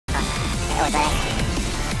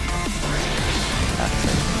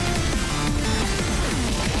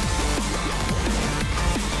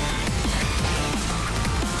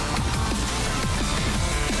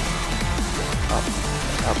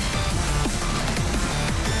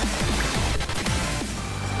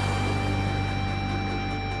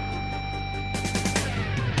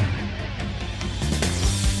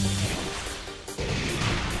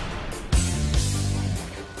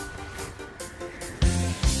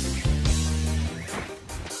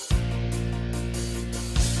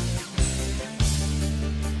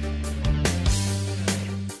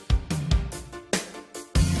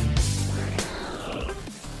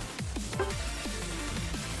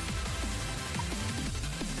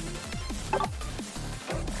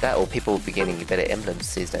That or people be getting better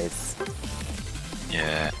emblems these days.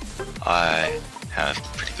 Yeah, I have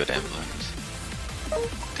pretty good emblems.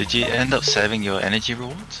 Did you end up saving your energy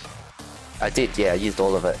rewards? I did, yeah, I used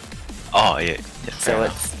all of it. Oh yeah, So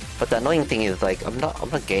it's, but the annoying thing is like I'm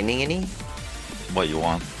not gaining any. What you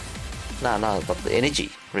want? No, but the energy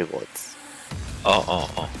rewards.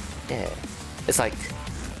 Oh. Yeah, it's like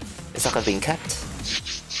I'm being capped.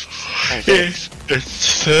 Yes,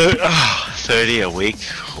 it's 30 a week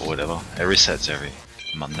or whatever. It resets every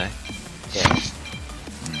Monday. Yeah.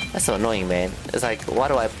 That's so annoying, man. It's like, why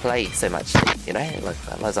do I play so much? You know, like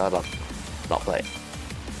I might as well not play.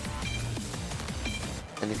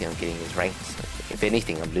 Anything I'm getting is ranked. If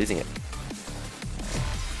anything, I'm losing it.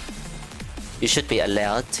 You should be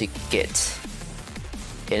allowed to get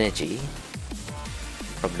energy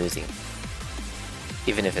from losing,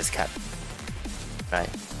 even if it's capped, right?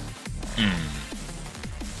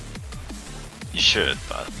 You should,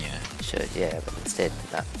 but yeah. Should, yeah, but instead,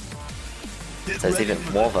 no. So it's even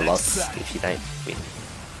more of a loss if you don't win.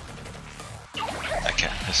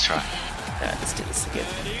 Okay, let's try. Alright, let's do this again.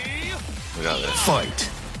 We got this. Fight!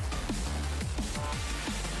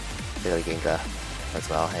 We got a Gengar as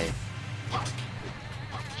well, hey.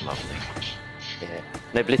 Lovely. Yeah.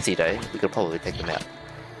 No Blitzy though, we could probably take them out.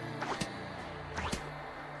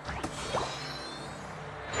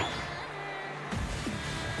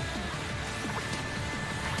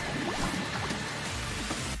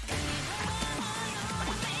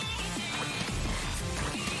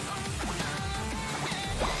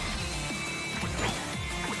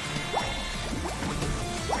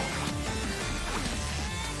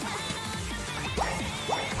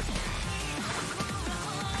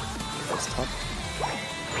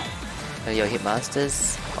 Your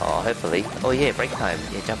hitmasters? Oh, hopefully. Oh yeah, break time.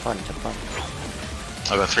 Yeah, jump on. I've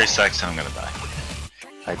got 3 stacks and I'm gonna die.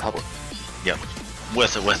 I top it. Yep.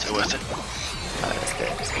 Worth it. Alright, let's go.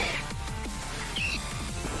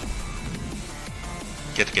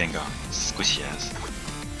 Get the Gengar. Squishy ass.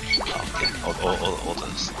 Oh, okay. All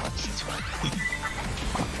those. That's right.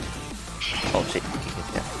 Oh shit.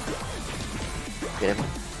 Get him.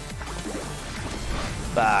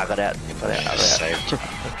 Ah, got out. Got out. Saved.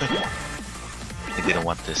 He didn't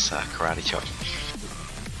want this karate chop.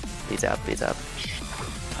 He's up. Okay.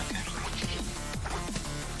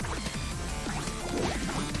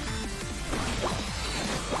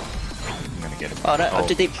 I'm gonna get him. Oh no, I'm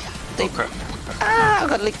too deep. Oh crap. Ah, I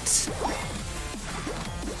got licked.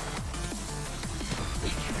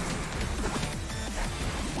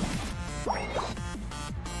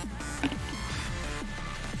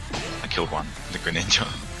 I killed one, the Greninja.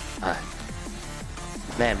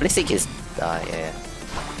 Man, Blissey is... yeah.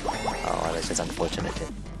 Oh, that's just unfortunate too.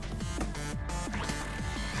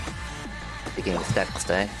 Beginning stacks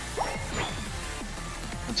though.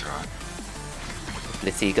 That's alright.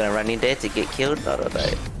 Blissey, you gonna run in there to get killed? No, don't do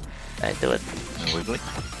it. And Wiggly?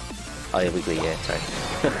 Oh yeah, Wiggly, yeah, sorry.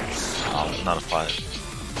 Oh, not if I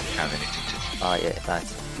have anything to Oh yeah,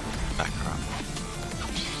 nice. back her up.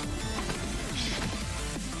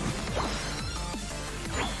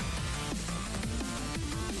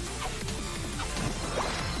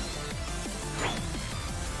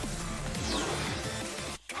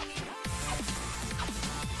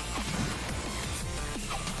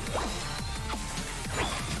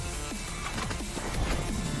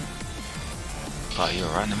 Oh, you're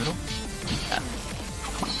right in the middle? Yeah.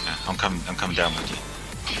 I'm coming down with you.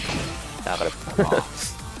 I gotta...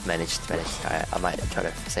 managed. Alright, I might try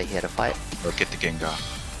to stay here to fight. Or get the Gengar.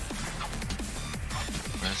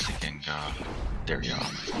 Where's the Gengar? There you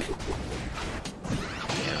are.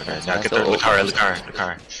 Yeah, okay. Now get the Lucario.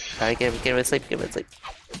 Alright, get him asleep,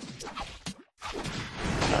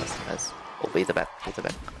 Nice. Oh, beat the back.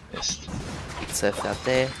 Yes. Big surf out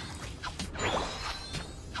there.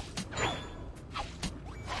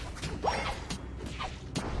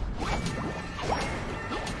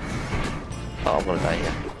 Oh, I'm gonna die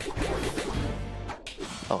here.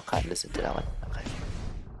 Oh, can't listen to that one. Okay.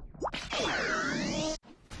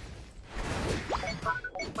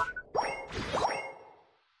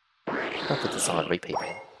 I'll put this on repeat,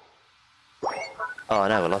 man. Oh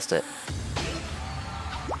no, we lost it.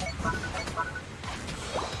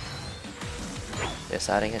 They're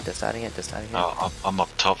starting it, they're starting it, they're starting it. Oh, I'm up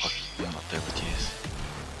top. I'm up there with you.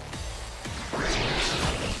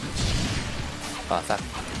 Oh, fuck.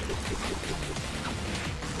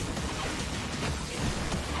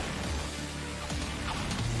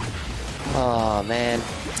 Oh, man.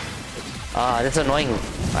 Ah, this is annoying.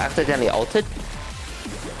 I accidentally altered.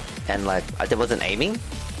 And, like, I wasn't aiming.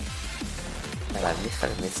 And I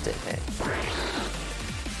missed it, man.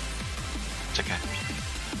 It's okay.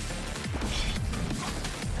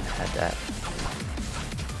 I had that.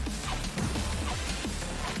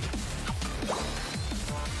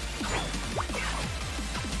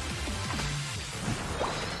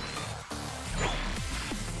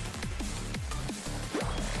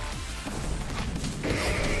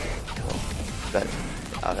 But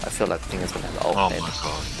I feel like Finger's gonna have the ult. Oh my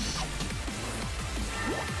god.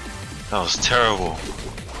 That was terrible.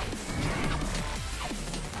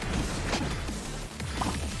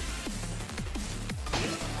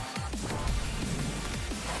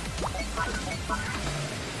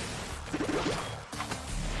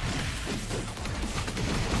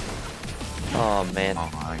 Oh man. Oh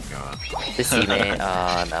my god. Blissey, man.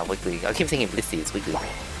 No, Wiggly. I keep thinking Blissey is Wiggly.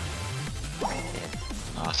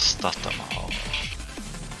 I stuffed up my hole.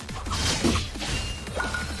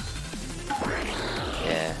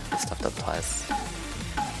 Yeah, stuffed up twice.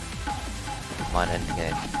 Mine and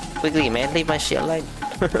yeah. Wiggly, man, leave my shit alone.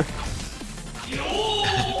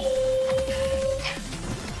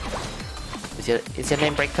 Is your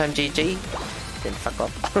name Breaktime GG? Then fuck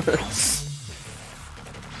off.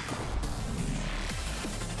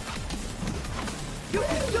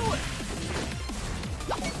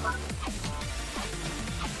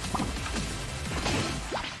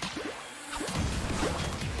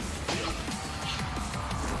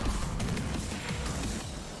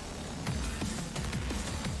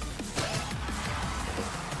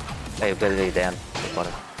 Hey, we better go down to the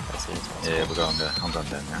bottom as soon as possible. Yeah, we're going there. I'm going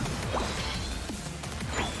down now.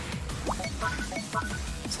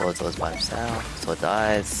 Sword's always by himself. Sword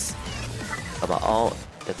dies. Got my ult.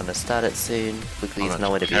 They're gonna start it soon. Wiggly is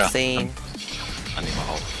nowhere to be seen. I need my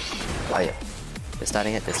ult. Oh yeah. They're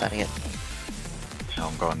starting it, they're starting it. Yeah,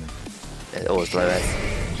 I'm going. They're always low as.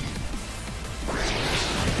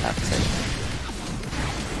 Absolutely.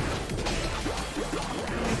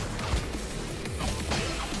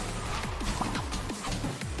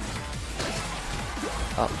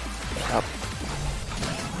 Up, up.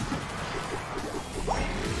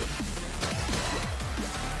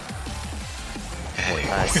 Hey.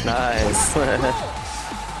 Nice, nice.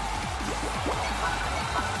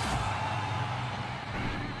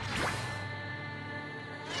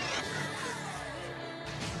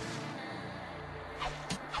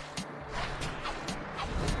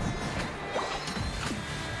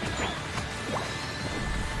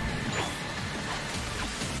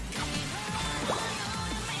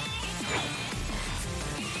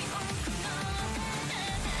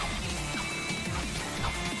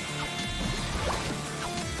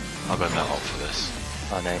 I've got no ult for this.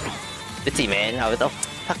 Oh no. Blissey, man. I was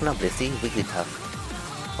fucking up Blissey. Wiggly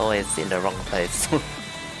tough. Always in the wrong place. Never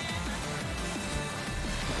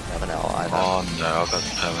know either. Oh no, I've got the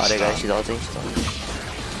permanent. Oh, there you go. She's ulting. She's ulting.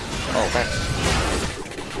 Oh, back.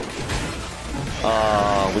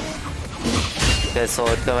 Oh, go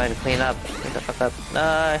sword. Go and clean up. Clean the fuck up.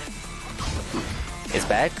 No. It's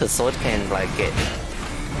bad because sword can like get.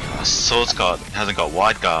 Sword's hasn't got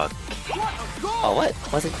wide guard. Oh what?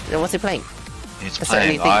 What's he playing? He's That's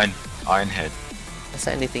playing Iron Head. That's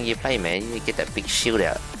the only thing you play, man. You get that big shield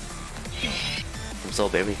out.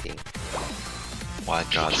 Absorb everything. Wide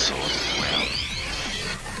guard sword. Wow.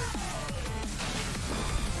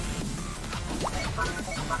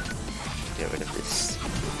 Get rid of this.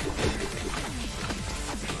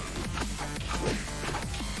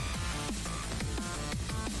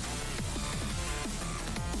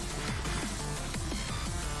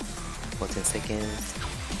 What's in seconds?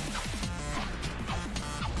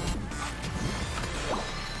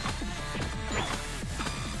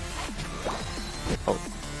 Oh.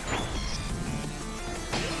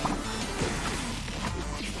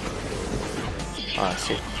 Oh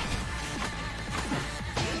shit.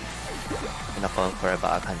 I'm not going for it,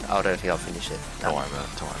 but I don't think I'll finish it. Don't worry about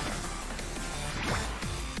it. Don't worry about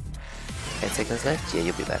it. 10 seconds left? Yeah,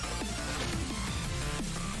 you'll be back.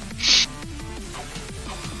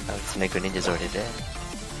 Oh, so Greninja's already there.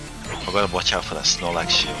 I gotta watch out for that Snorlax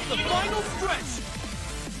shield.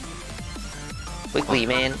 Weekly,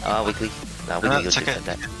 man. Oh, weekly. No, weekly. No, You'll it's do okay.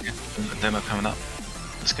 that. Demo coming up.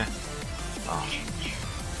 Let's go. Oh.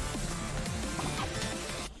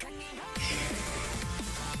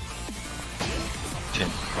 Tim.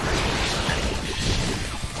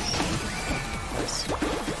 Nice.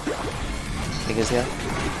 Fingers here.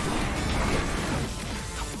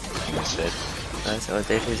 He's dead. Nice. Oh,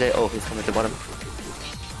 he's there. Oh, he's coming to the bottom.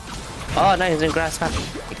 Oh, no, he's in grass, man.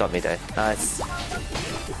 He got me though. Nice.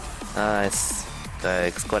 Nice. So,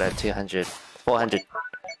 squad at 200. 400.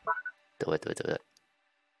 Do it, do it, do it.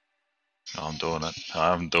 Oh, I'm doing it.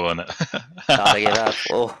 I'm doing it. Gotta get up.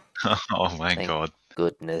 Oh, Oh my thank god.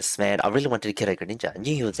 goodness, man. I really wanted to kill a Greninja. I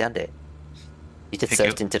knew he was down there. He just Thank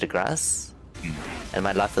you. surfed into the grass. And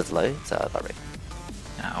my life was low, so I got wrecked.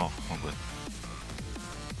 Oh, all good.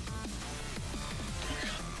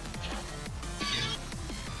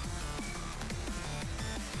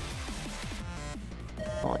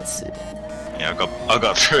 Oh, let's see. Yeah, I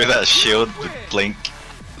got through that shield with Blink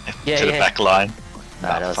Yeah, to the yeah. back line.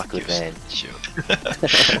 Nah, that was fuck good, you, man. Shield.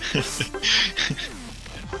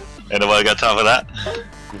 Anybody got time for that?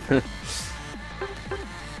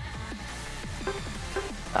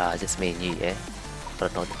 Just me and you, yeah? I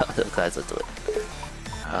don't know the other guys will do it.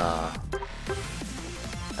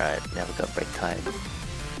 Alright, now we got break time.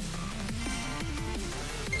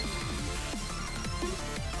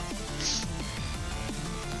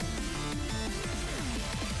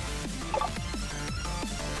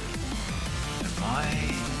 Am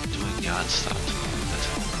I doing yard stuff?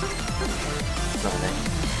 No, no.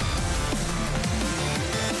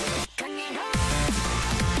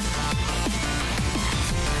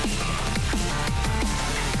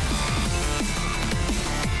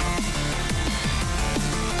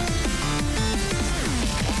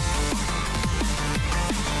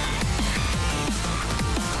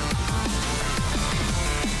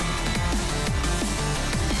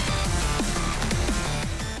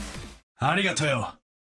 Arigato yo.